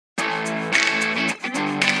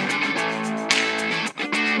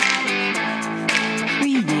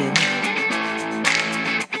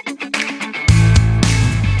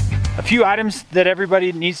few items that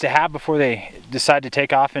everybody needs to have before they decide to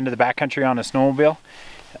take off into the backcountry on a snowmobile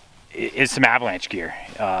is some avalanche gear.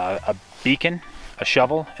 A beacon, a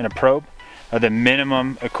shovel, and a probe are the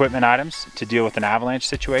minimum equipment items to deal with an avalanche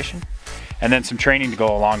situation. And then some training to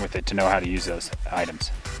go along with it to know how to use those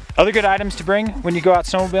items. Other good items to bring when you go out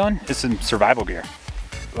snowmobiling is some survival gear.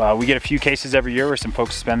 We get a few cases every year where some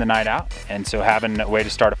folks spend the night out, and so having a way to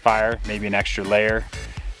start a fire, maybe an extra layer,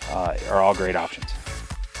 are all great options.